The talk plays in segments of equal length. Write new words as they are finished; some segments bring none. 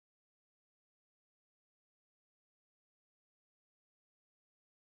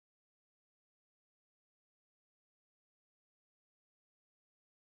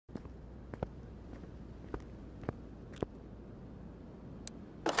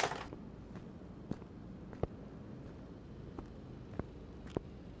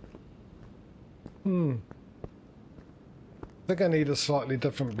I think I need a slightly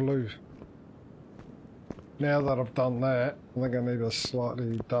different blue. Now that I've done that, I think I need a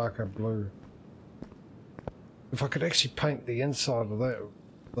slightly darker blue. If I could actually paint the inside of that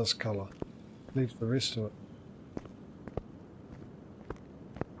this colour, leave the rest of it.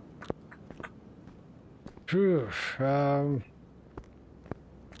 Phew,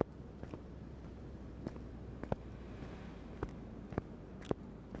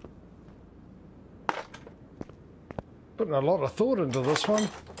 putting a lot of thought into this one.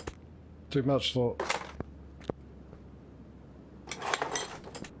 Too much thought.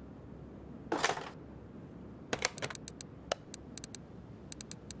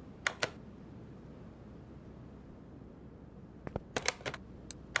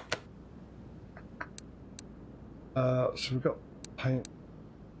 So we've got paint.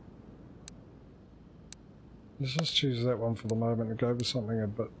 Let's just choose that one for the moment and go with something a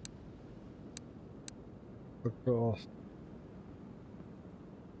bit across.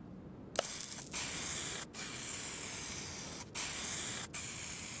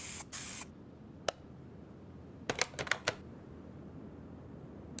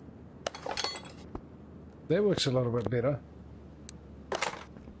 That works a little bit better.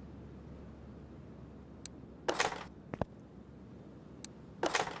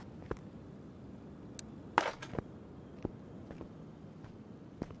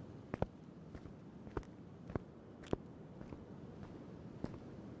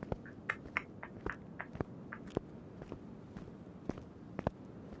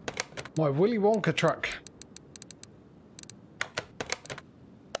 My Willy Wonka truck.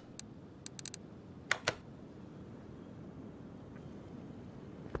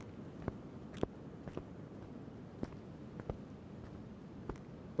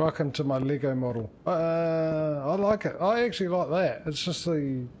 Welcome to my Lego model. I like it. I actually like that. It's just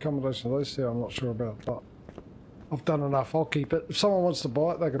the combination of those two I'm not sure about, but I've done enough. I'll keep it. If someone wants to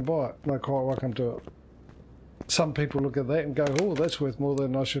buy it, they can buy it. They're quite welcome to it. Some people look at that and go, oh, that's worth more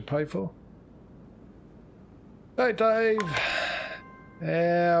than I should pay for. Hey, Dave.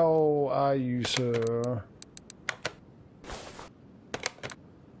 How are you, sir?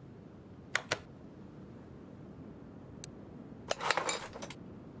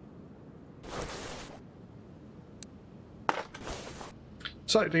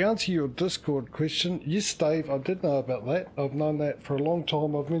 So, to answer your Discord question, yes, Dave, I did know about that. I've known that for a long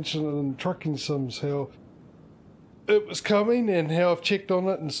time. I've mentioned it in Trucking Sims, how it was coming and how I've checked on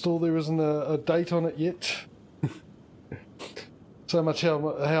it and still there isn't a date on it yet. So much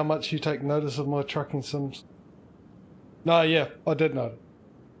how much you take notice of my Trucking Sims. No, yeah, I did know.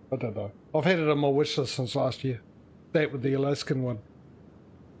 I did know. I've had it on my wish list since last year. That with the Alaskan one.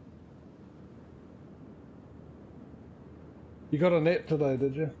 You got a nap today,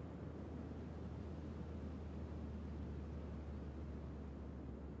 did you?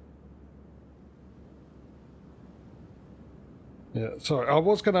 Yeah, sorry, I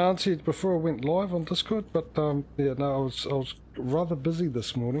was going to answer you before I went live on Discord, but yeah, no, I was rather busy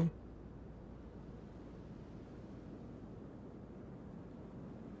this morning.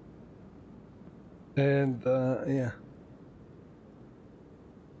 And yeah.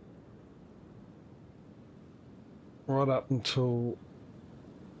 Right up until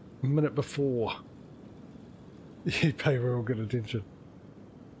a minute before. You pay real good attention.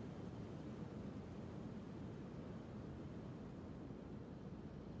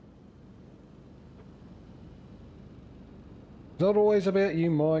 Not always about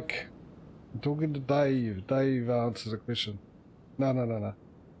you, Mike. I'm talking to Dave. Dave answers a question. No.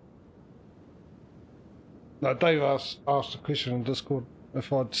 No, Dave asked a question on Discord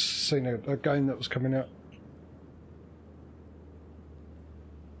if I'd seen a game that was coming out.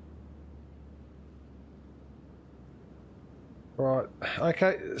 Right,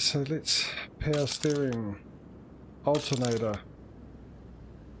 okay, so let's power steering, alternator.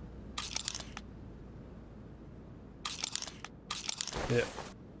 Yeah,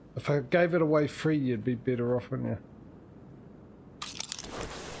 if I gave it away free, you'd be better off, wouldn't you?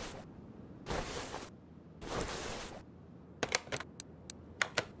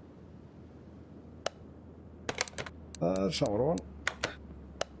 That's not what I want.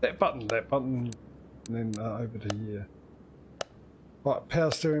 That button, and then over to here. Right, power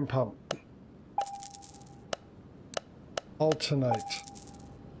steering pump. Alternate.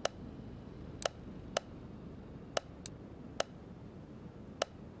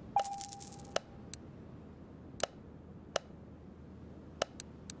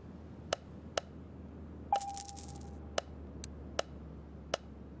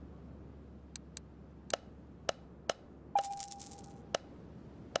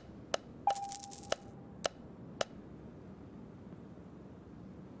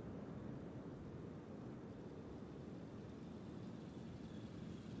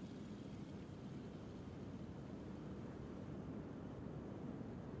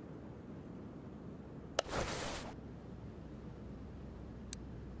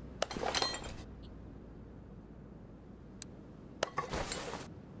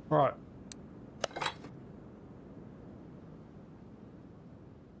 Right.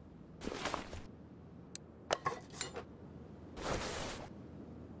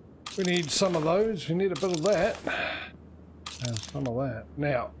 We need some of those. We need a bit of that. And some of that.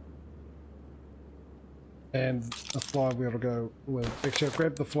 Now. And the flywheel to go with. Actually, I'll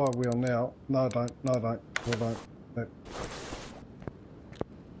grab the flywheel now. No, don't. No, don't. No, don't. That.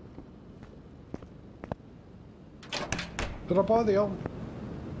 Did I buy the old?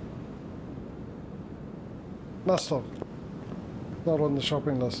 Must have. Not on the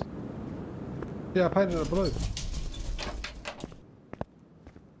shopping list. Yeah, I painted it blue.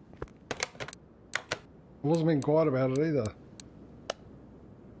 I wasn't being quiet about it either.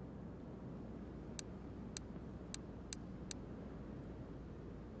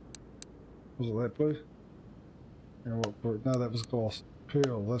 Was it that blue? Yeah, what blue? No, that was gloss.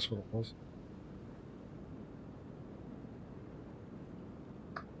 Pearl, that's what it was.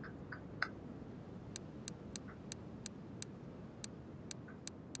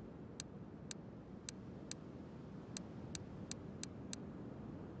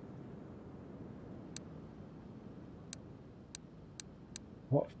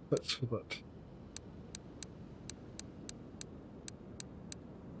 What fits with it?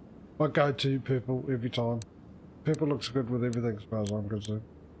 I go to purple every time. Purple looks good with everything as far as I'm concerned.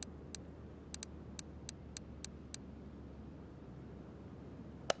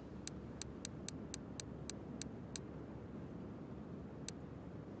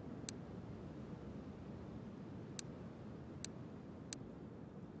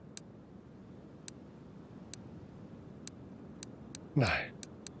 No.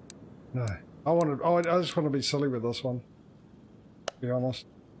 No. I just want to be silly with this one. To be honest.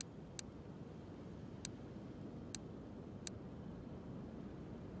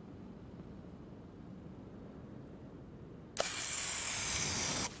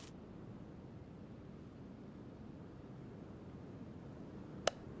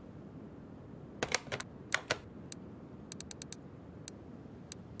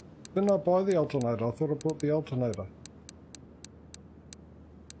 Didn't I buy the alternator? I thought I bought the alternator.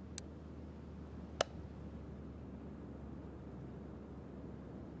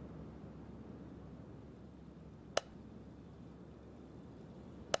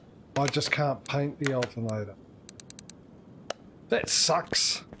 I just can't paint the alternator. That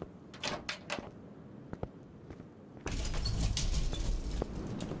sucks.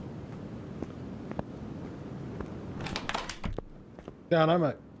 Yeah, I know,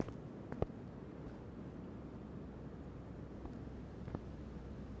 mate.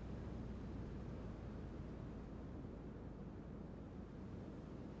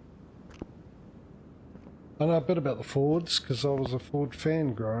 I know a bit about the Fords because I was a Ford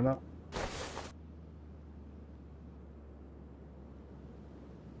fan growing up.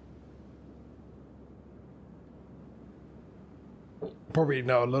 Probably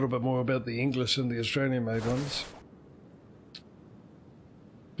know a little bit more about the English and the Australian made ones.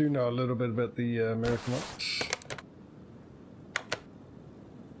 Do know a little bit about the American ones.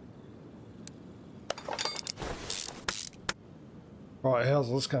 Right, how's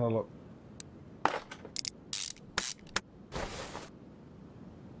this going to look?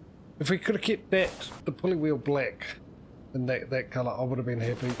 If we could have kept the pulley wheel black in that colour, I would have been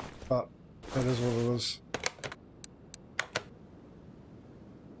happy, but that is what it is.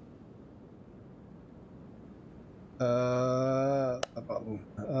 A button.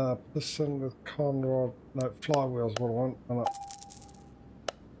 Piston with conrod. No, flywheel's what I want.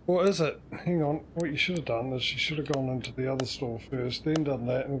 Or is it? Hang on. What you should have done is you should have gone into the other store first, then done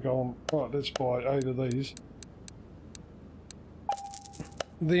that and gone, right, let's buy 8 of these.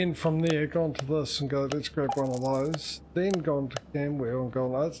 Then from there, gone to this and go, let's grab one of those. Then gone to cam wheel and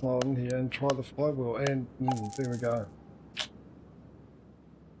gone, no, it's not in here, and try the flywheel, and there we go.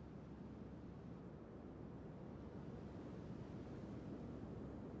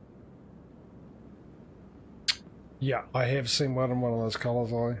 Yeah, I have seen one in one of those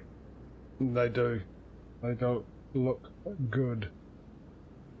colours, They do. They don't look good.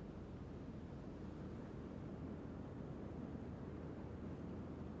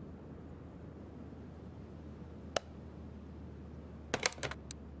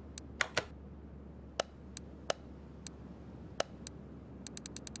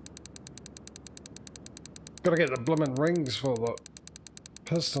 Gotta get the blimmin' rings for the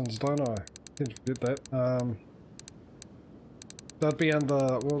pistons, don't I? Can't forget that. That'd be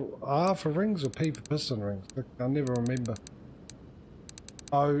under, well, R for rings or P for piston rings? I never remember.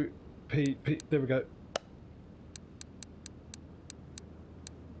 O, P, there we go.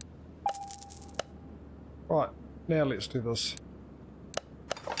 Right, now let's do this.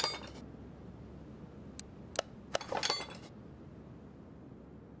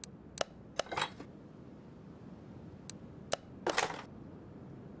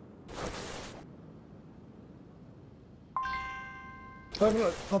 I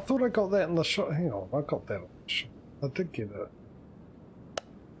thought I got that in the shop. Hang on, I got that in the shop. I did get it.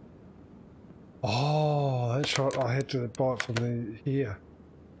 Oh, that's right. I had to buy it from here.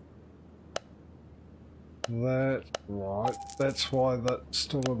 That's right. That's why that's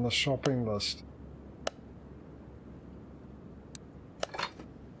still in the shopping list.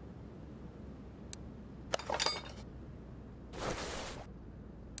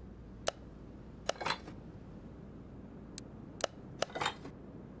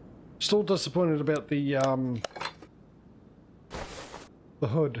 Still disappointed about the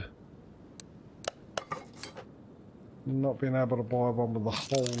hood. Not being able to buy one with a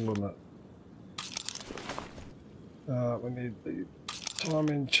hole in it. We need the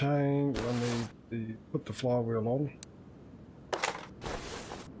timing chain. We need the put the flywheel on.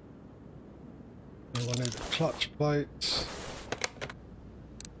 And we need the clutch plates.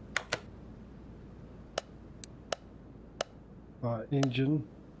 Engine.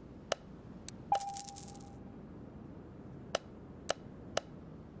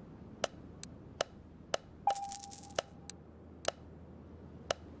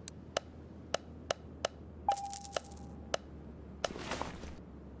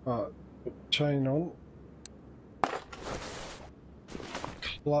 Chain on.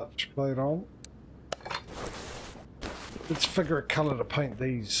 Clutch plate on. Let's figure a colour to paint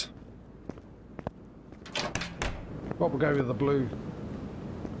these. Well, we'll go with the blue.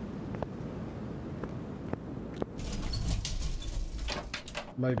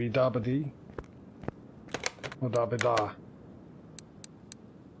 Maybe Darbadi or Darbida.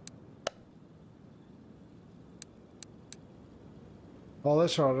 Oh,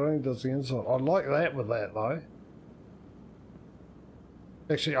 that's right, it only does the inside. I like that with that, though.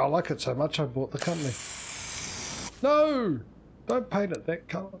 Actually, I like it so much I bought the company. No! Don't paint it that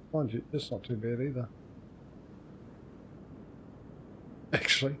colour. Mind you, that's not too bad either.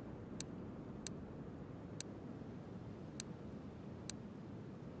 Actually.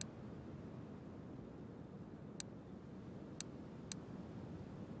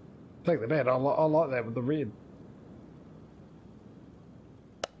 Take the bad, I like that with the red.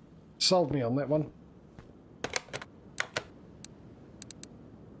 Sold me on that one.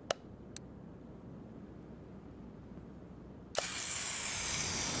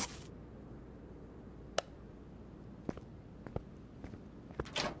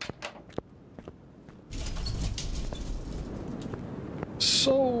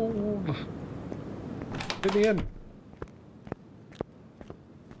 Sold. Get me in.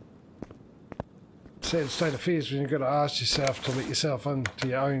 Sad state of affairs when you've got to ask yourself to let yourself into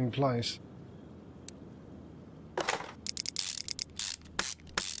your own place.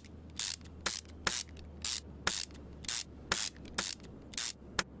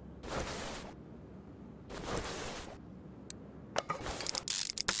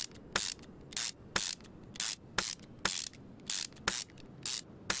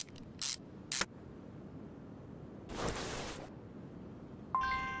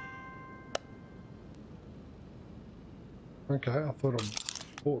 Okay, I thought I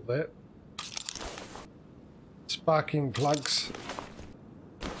bought that. Sparking plugs.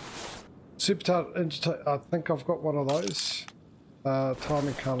 Supercharged, I think I've got one of those.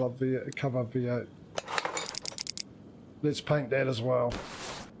 Timing cover V8. Let's paint that as well.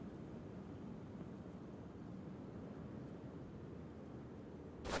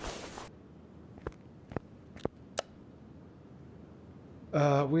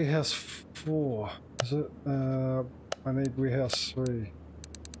 Warehouse 4. Is it? I need warehouse 3.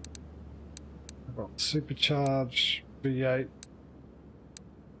 I've got supercharged V8.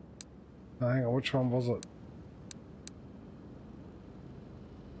 Oh, hang on, which one was it?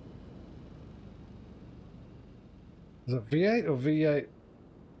 Is it V8 or V8?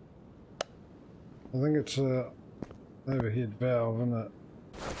 I think it's a overhead valve, isn't it?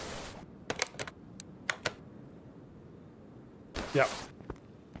 Yep.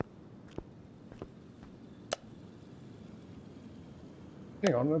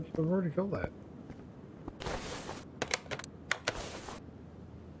 Hang on, I've already got that.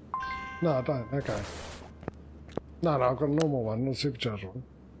 No, I don't. Okay. No, I've got a normal one, not a supercharged one.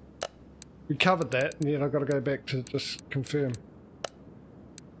 We covered that, and yet I've got to go back to just confirm.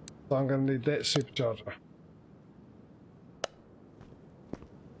 So I'm going to need that supercharger.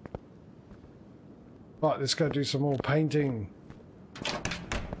 Right, let's go do some more painting.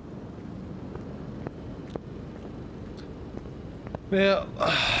 Now,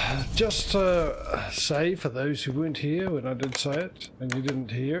 just to say for those who weren't here when I did say it, and you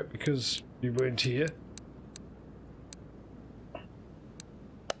didn't hear it because you weren't here,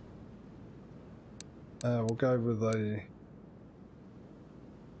 we'll go with a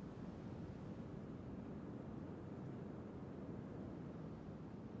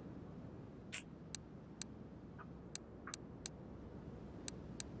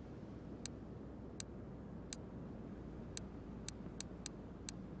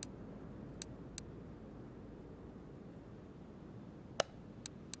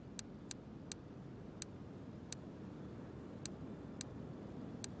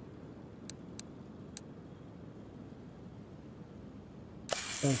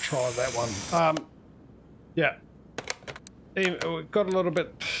We'll try that one. Yeah. We've got a little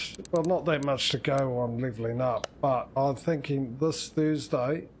bit, well, not that much to go on leveling up, but I'm thinking this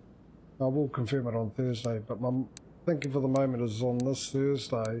Thursday, I will confirm it on Thursday, but my thinking for the moment is on this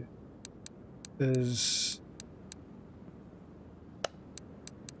Thursday is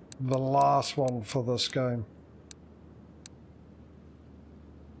the last one for this game.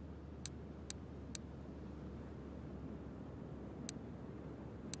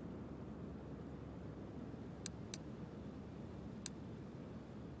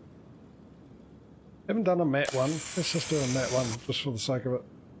 Haven't done a mat one. Let's just do a mat one just for the sake of it.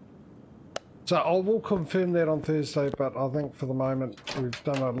 So I will confirm that on Thursday, but I think for the moment we've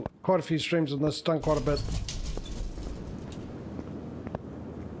done quite a few streams on this, done quite a bit.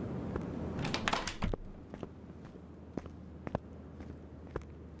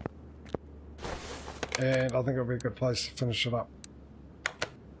 And I think it'll be a good place to finish it up.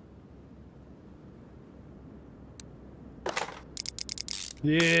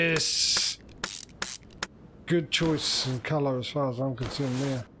 Yes! Good choice in colour as far as I'm concerned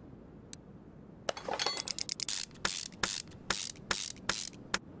there.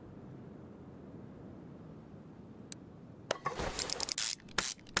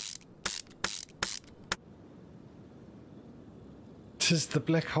 Tis the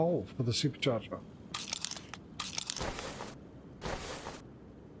black hole for the supercharger.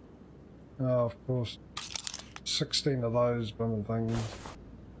 Oh, of course. 16 of those blooming things.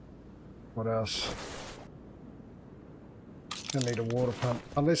 What else? Gonna need a water pump.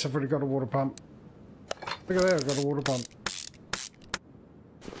 Unless I've already got a water pump. Look at that, I've got a water pump.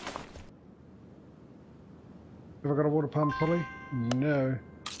 Have I got a water pump pulley? No.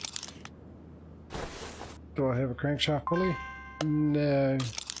 Do I have a crankshaft pulley? No.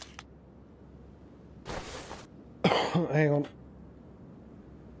 Hang on.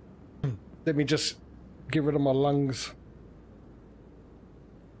 Let me just get rid of my lungs.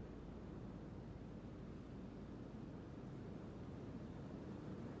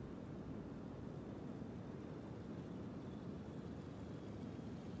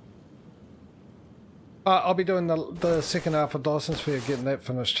 I'll be doing the second half of Dyson Sphere, getting that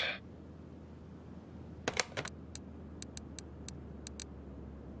finished.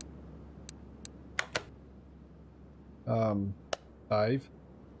 Dave.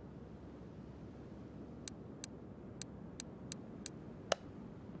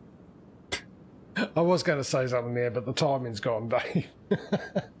 I was going to say something there, but the timing's gone, Dave.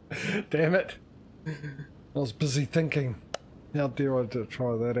 Damn it. I was busy thinking. How dare I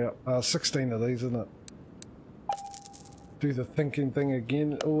try that out? 16 of these, isn't it? Do the thinking thing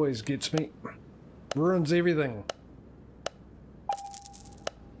again. It always gets me. Ruins everything.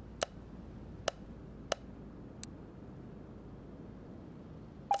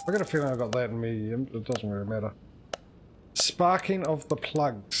 I got a feeling I got that in me. It doesn't really matter. Sparking of the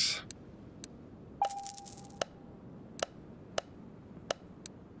plugs.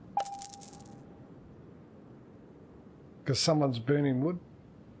 Because someone's burning wood.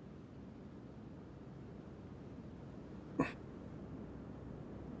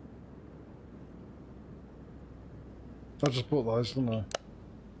 I just bought those, didn't I?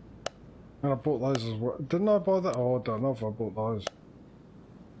 And I bought those as well. Didn't I buy that? Oh, I don't know if I bought those.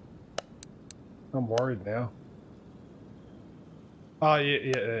 I'm worried now. Oh,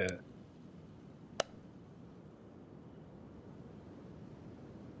 yeah.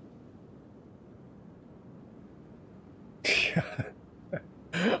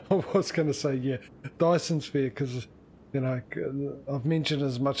 I was going to say, yeah, Dyson Sphere, because, you know, I've mentioned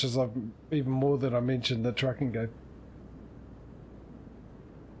as much as even more than I mentioned the trucking game.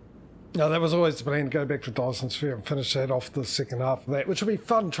 No, that was always the plan, to go back to Dyson Sphere and finish that off the second half of that, which will be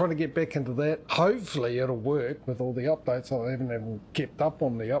fun trying to get back into that. Hopefully it'll work with all the updates. I haven't even kept up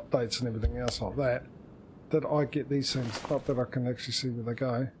on the updates and everything else like that. That I get these things, not that I can actually see where they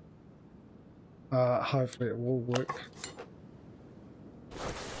go. Hopefully it will work.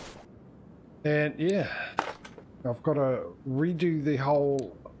 And yeah, I've got to redo the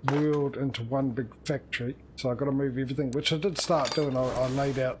whole world into one big factory. So I've got to move everything, which I did start doing. I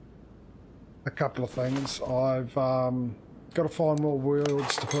laid out a couple of things. I've got to find more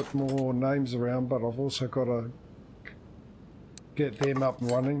worlds to put more names around, but I've also got to get them up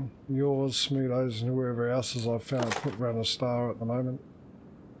and running. Yours, Smootho's, and whoever else's I've found put around a star at the moment.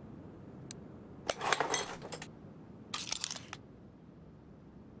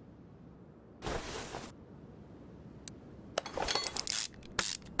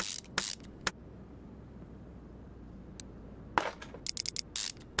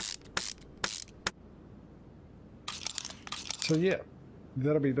 So yeah,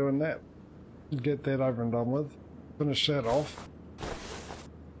 that'll be doing that. Get that over and done with. Finish that off.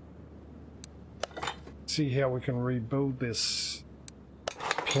 See how we can rebuild this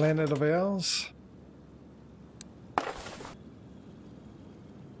planet of ours.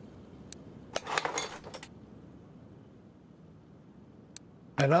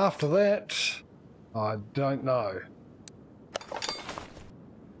 And after that, I don't know.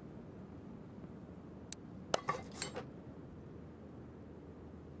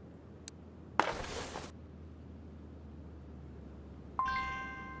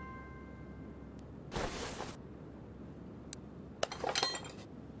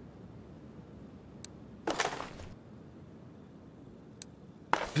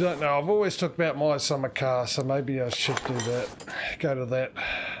 Don't know. I've always talked about my summer car, so maybe I should do that. Go to that.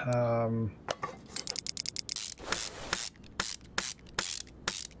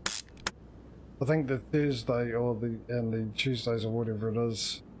 I think the Thursday or the Tuesdays or whatever it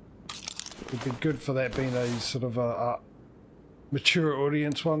is would be good for that being a sort of a mature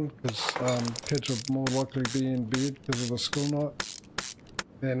audience one, because kids would more likely be in bed because of the school night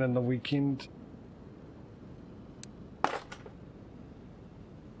than in the weekend.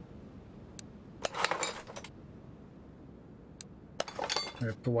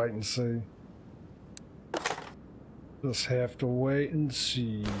 Have to wait and see. Just have to wait and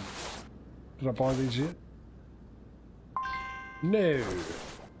see. Did I buy these yet? No.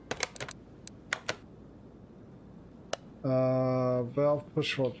 Valve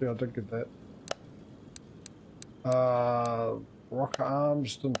push rod, yeah, I did get that. Rocker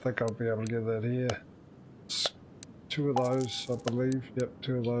arms, didn't think I'd be able to get that here. Two of those, I believe. Yep,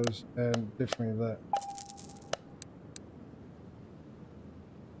 two of those, and definitely that.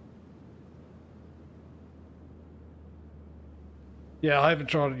 Yeah, I haven't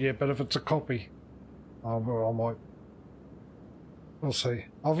tried it yet, but if it's a copy, I might. We'll see.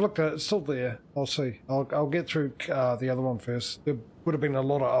 I've looked at it, it's still there. I'll see. I'll get through the other one first. There would have been a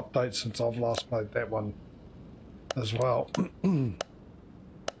lot of updates since I've last played that one as well.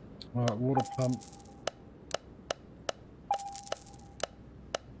 Alright, water pump.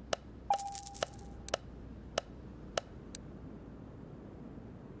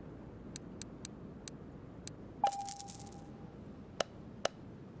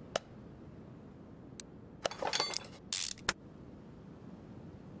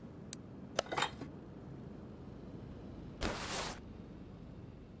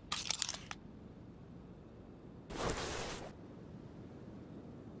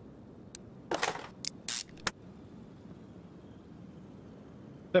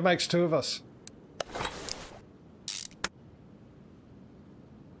 That makes two of us.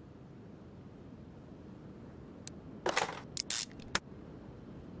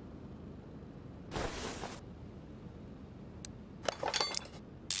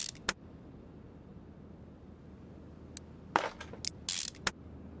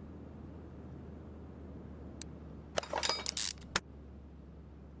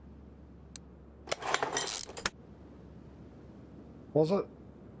 Was it?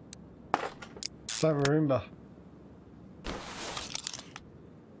 Don't remember.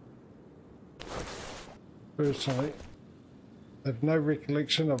 Personally, I have no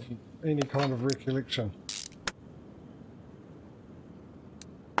recollection of any kind of recollection.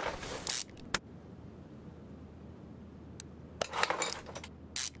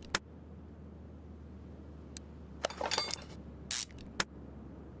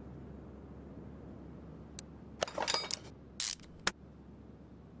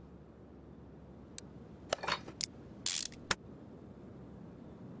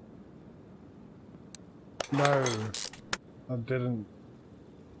 No, I didn't.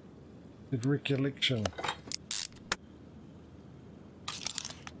 Did recollection.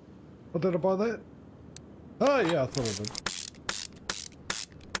 Oh, did I buy that? Oh yeah, I thought I did.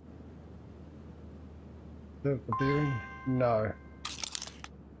 Is that the bearing? No.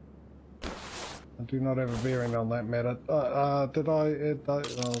 I do not have a bearing on that matter. Did I add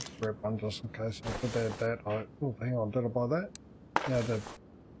that? I'll grab one just in case. I did add that. Oh, hang on, did I buy that? Yeah, I did.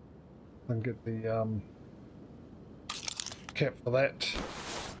 Didn't get the cap for that.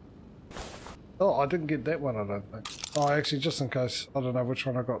 Oh, I didn't get that one, I don't think. Oh, actually, just in case. I don't know which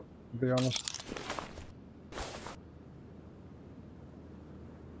one I got, to be honest.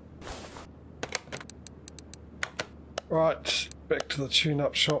 Right, back to the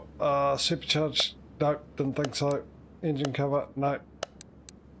tune-up shop. Supercharged? Nope, didn't think so. Engine cover? Nope.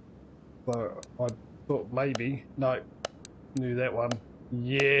 So, I thought maybe. Nope. Knew that one.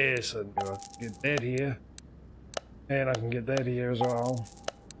 Yes, I knew I could get that here. And I can get that here as well.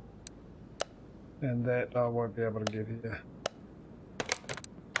 And that I won't be able to get here.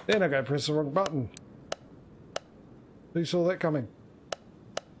 Then I go press the wrong button. Who saw that coming?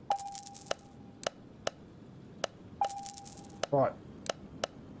 Right.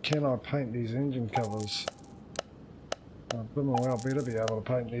 Can I paint these engine covers? I blooming well better be able to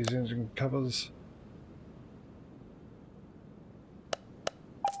paint these engine covers.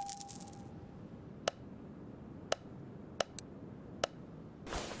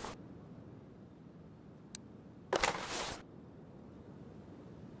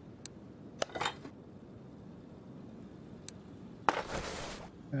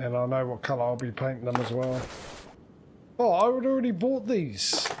 And I know what colour I'll be painting them as well. Oh, I would already bought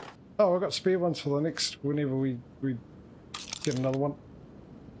these. Oh, I got spare ones for the next, whenever we get another one.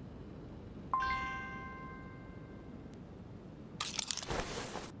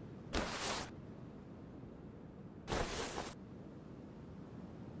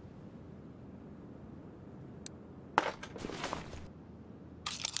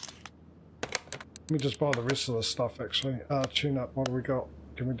 Let me just buy the rest of this stuff actually. Tune up, what do we got?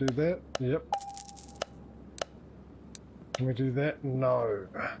 Can we do that? Yep. Can we do that? No.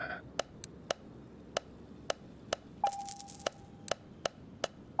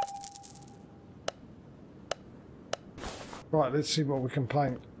 Right, let's see what we can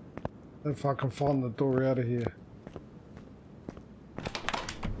paint. If I can find the door out of here.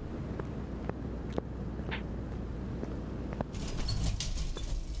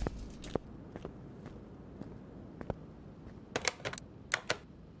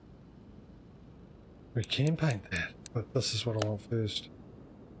 We can paint that, but this is what I want first.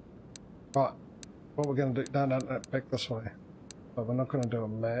 Right, what we're going to do, no, back this way. But we're not going to do a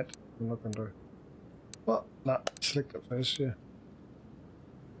matte, we're not going to do... What? No, select it first, yeah.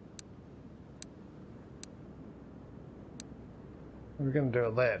 We're going to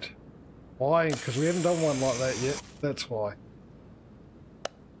do that. Why? Because we haven't done one like that yet, that's why.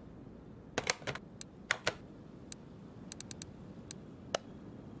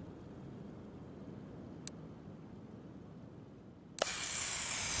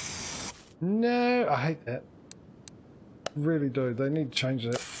 No, I hate that. Really do. They need to change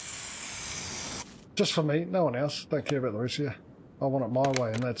that. Just for me, no one else. Don't care about the rest of you. I want it my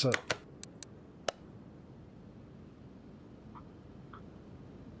way and that's it.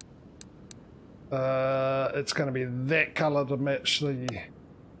 It's going to be that colour to match the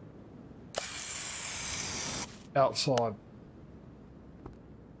outside.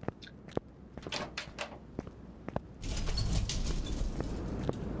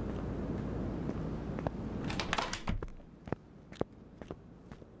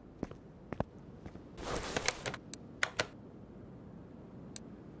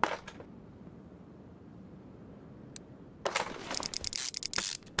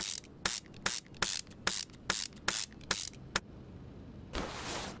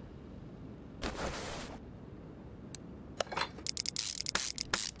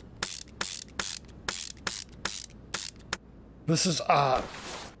 This is art.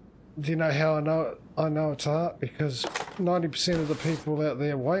 Do you know how I know it? I know it's art because 90% of the people out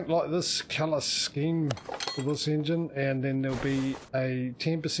there won't like this colour scheme for this engine, and then there'll be a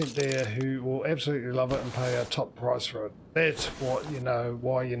 10% there who will absolutely love it and pay a top price for it. That's what you know,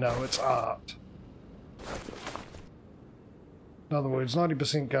 why you know it's art. In other words,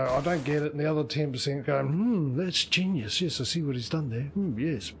 90% go, I don't get it, and the other 10% go, that's genius. Yes, I see what he's done there.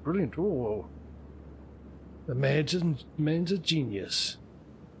 Yes, brilliant. Oh, the man's a genius.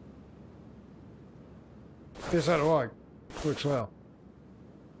 Yes, so do I. Works well.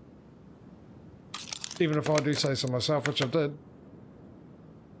 Even if I do say so myself, which I did.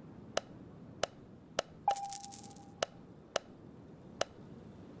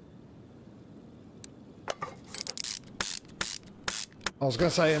 I was going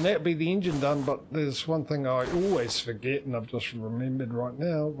to say, and that'd be the engine done, but there's one thing I always forget, and I've just remembered right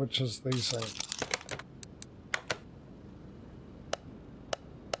now, which is these things.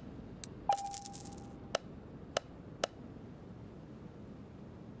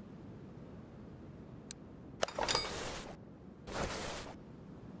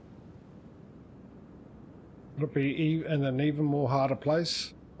 Would it be in an even more harder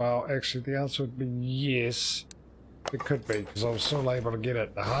place? Well, actually the answer would be yes. It could be, because I was still able to get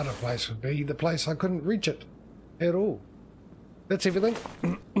it. The harder place would be the place I couldn't reach it at all. That's everything,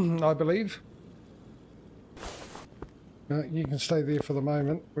 I believe. You can stay there for the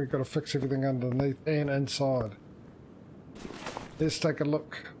moment. We've got to fix everything underneath and inside. Let's take a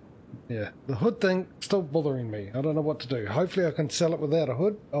look. Yeah, the hood thing still bothering me. I don't know what to do. Hopefully I can sell it without a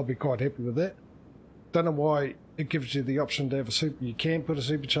hood. I'll be quite happy with that. Don't know why it gives you the option to have a super. You can put a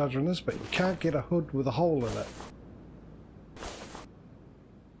supercharger in this, but you can't get a hood with a hole in it.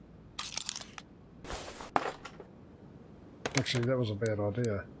 Actually, that was a bad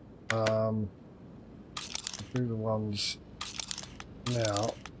idea. Do the ones now,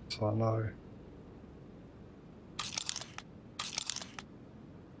 so I know.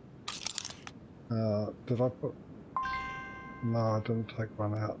 Did I put... No, I didn't take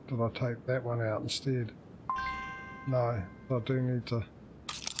one out. Did I take that one out instead? No, I do need to...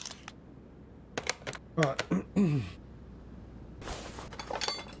 Right.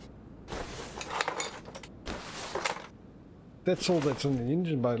 That's all that's in the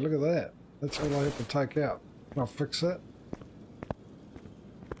engine bay, look at that. That's all I have to take out. Can I fix that?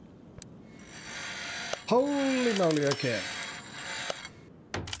 Holy moly, I can.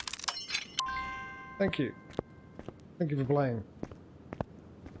 Thank you. Thank you for playing.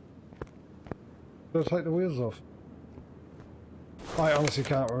 Did I take the wheels off? I honestly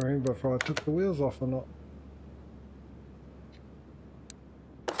can't remember if I took the wheels off or not.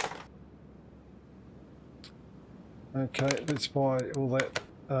 Okay, let's buy all that.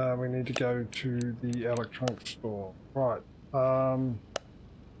 We need to go to the electronics store. Right. 4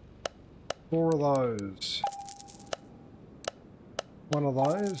 of those. 1 of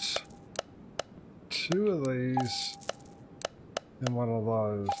those. 2 of these. And 1 of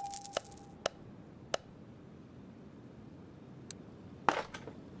those.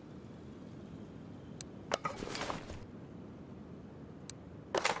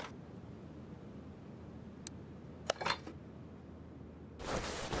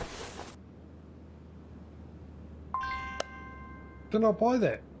 Didn't I buy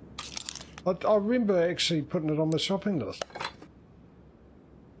that? I remember actually putting it on the shopping list.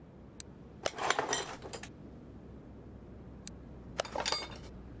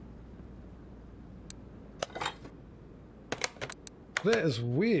 That is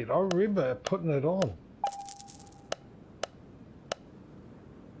weird. I remember putting it on.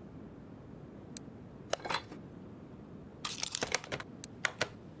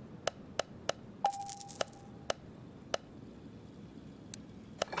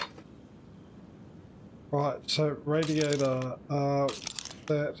 Right, so radiator,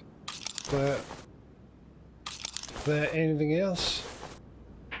 that, anything else?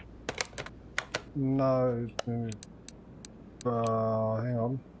 No, hang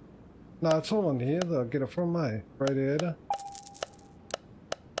on. No, it's all in here, they'll get it from me. Radiator.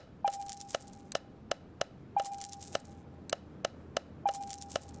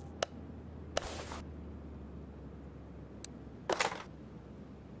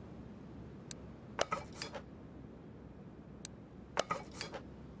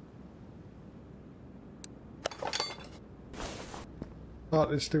 Right,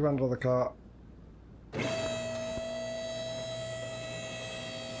 let's do under the car.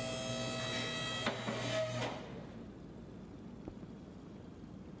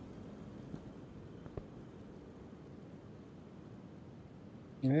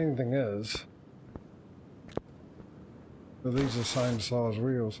 The only thing is, that these are the same size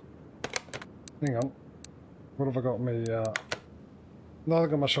wheels. Hang on. What have I got me? No, I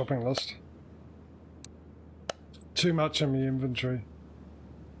got my shopping list. Too much in my inventory.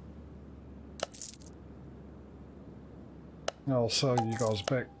 I'll sell you guys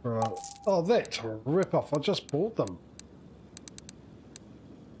back for oh, that's a rip-off. I just bought them.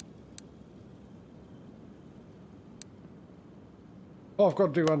 Oh, I've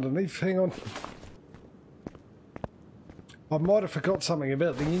got to do underneath. Hang on. I might have forgot something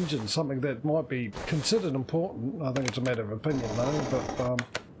about the engine, something that might be considered important. I think it's a matter of opinion though, but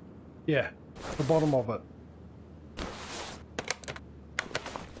yeah, the bottom of it.